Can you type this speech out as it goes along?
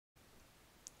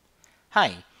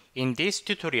Hi, in this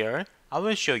tutorial, I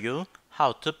will show you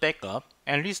how to backup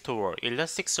and restore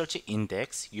Elasticsearch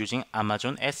index using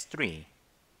Amazon S3.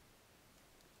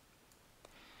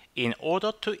 In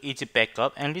order to easy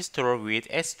backup and restore with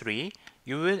S3,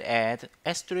 you will add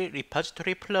S3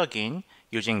 repository plugin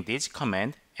using this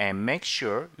command and make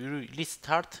sure you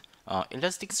restart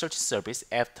Elasticsearch service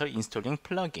after installing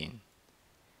plugin.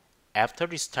 After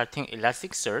restarting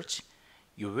Elasticsearch,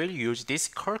 you will use this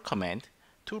curl command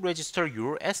to register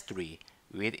your S3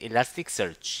 with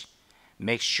Elasticsearch.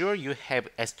 Make sure you have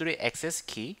S3 access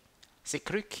key,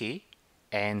 secret key,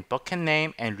 and bucket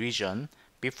name and region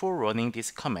before running this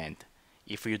command.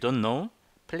 If you don't know,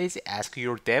 please ask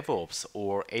your DevOps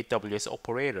or AWS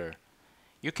operator.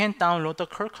 You can download the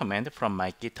curl command from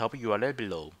my GitHub URL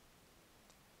below.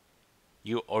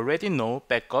 You already know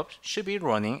backup should be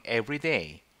running every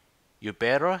day. You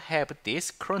better have this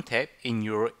cron tab in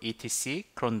your etc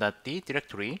cron.d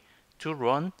directory to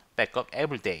run backup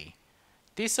every day.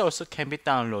 This also can be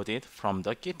downloaded from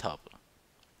the GitHub.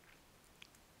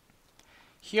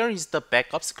 Here is the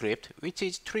backup script which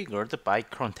is triggered by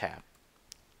cron tab.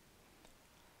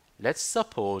 Let's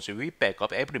suppose we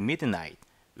backup every midnight.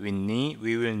 We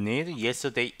will need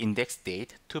yesterday index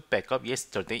date to backup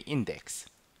yesterday index.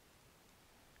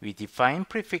 We define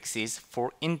prefixes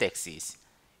for indexes.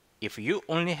 If you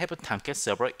only have a Tomcat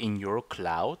server in your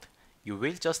cloud, you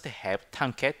will just have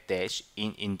Tomcat dash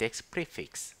in index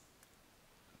prefix.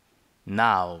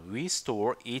 Now we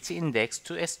store each index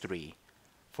to S3.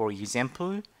 For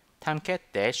example, Tomcat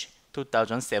dash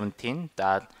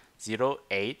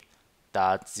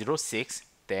 2017.08.06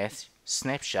 dash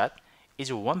snapshot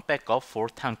is one backup for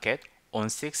Tomcat on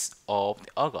 6th of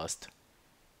August.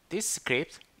 This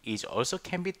script is also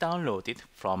can be downloaded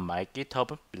from my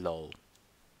GitHub below.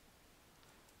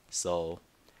 So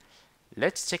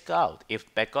let's check out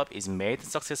if backup is made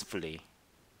successfully.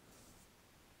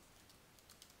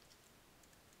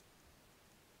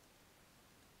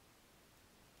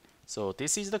 So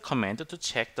this is the command to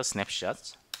check the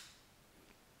snapshots.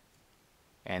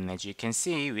 And as you can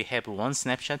see, we have one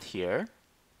snapshot here.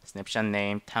 Snapshot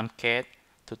name Tomcat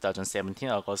 2017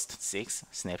 August 6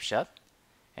 snapshot.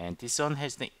 And this one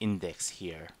has the index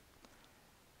here.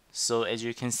 So as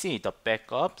you can see, the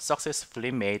backup successfully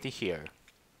made here.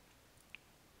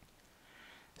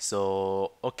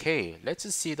 So okay,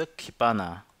 let's see the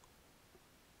Kibana.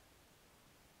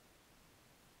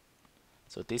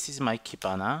 So this is my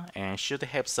Kibana and should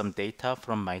have some data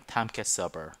from my Tomcat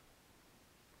server.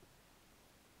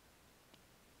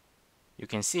 You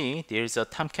can see there is a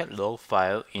Tomcat log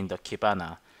file in the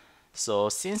Kibana. So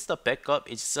since the backup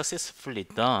is successfully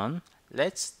done,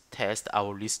 let's test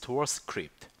our restore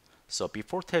script. So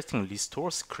before testing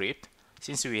restore script,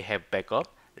 since we have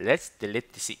backup, let's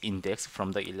delete this index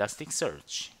from the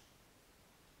Elasticsearch.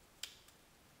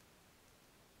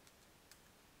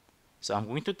 So I'm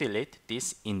going to delete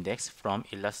this index from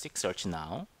Elasticsearch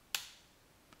now.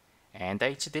 And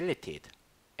it's deleted.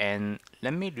 And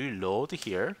let me reload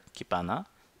here, Kibana.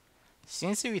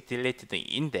 Since we deleted the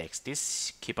index,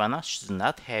 this Kibana should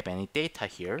not have any data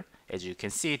here. As you can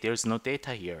see, there's no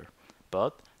data here.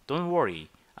 But don't worry,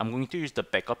 I'm going to use the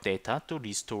backup data to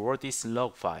restore this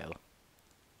log file.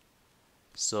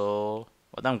 So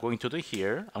what I'm going to do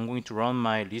here, I'm going to run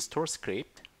my restore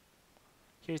script.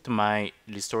 Here's my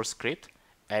restore script,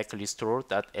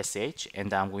 restore.sh,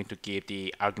 and I'm going to give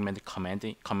the argument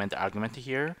command argument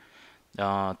here,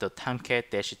 the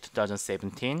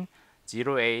Tomcat-2017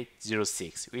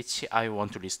 0806, which I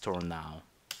want to restore now.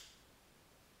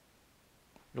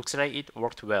 Looks like it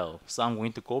worked well, so I'm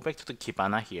going to go back to the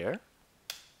Kibana here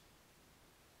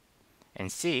and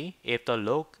see if the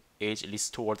log is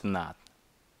restored or not.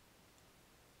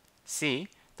 See,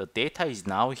 the data is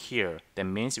now here. That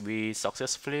means we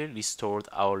successfully restored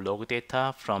our log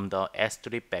data from the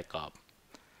S3 backup.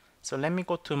 So let me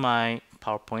go to my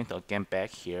PowerPoint again back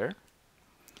here.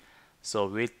 So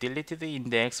we deleted the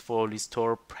index for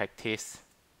restore practice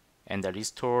and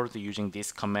restored using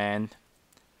this command.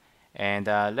 And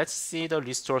let's see the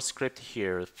restore script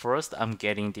here. First, I'm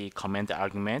getting the command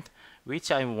argument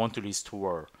which I want to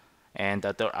restore. And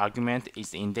the argument is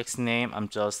the index name. I'm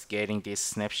just getting this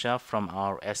snapshot from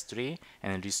our S3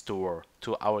 and restore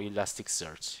to our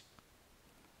Elasticsearch.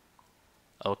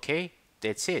 Okay,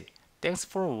 that's it. Thanks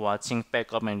for watching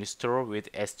Backup and Restore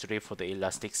with S3 for the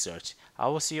Elasticsearch. I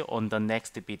will see you on the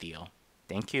next video.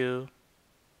 Thank you.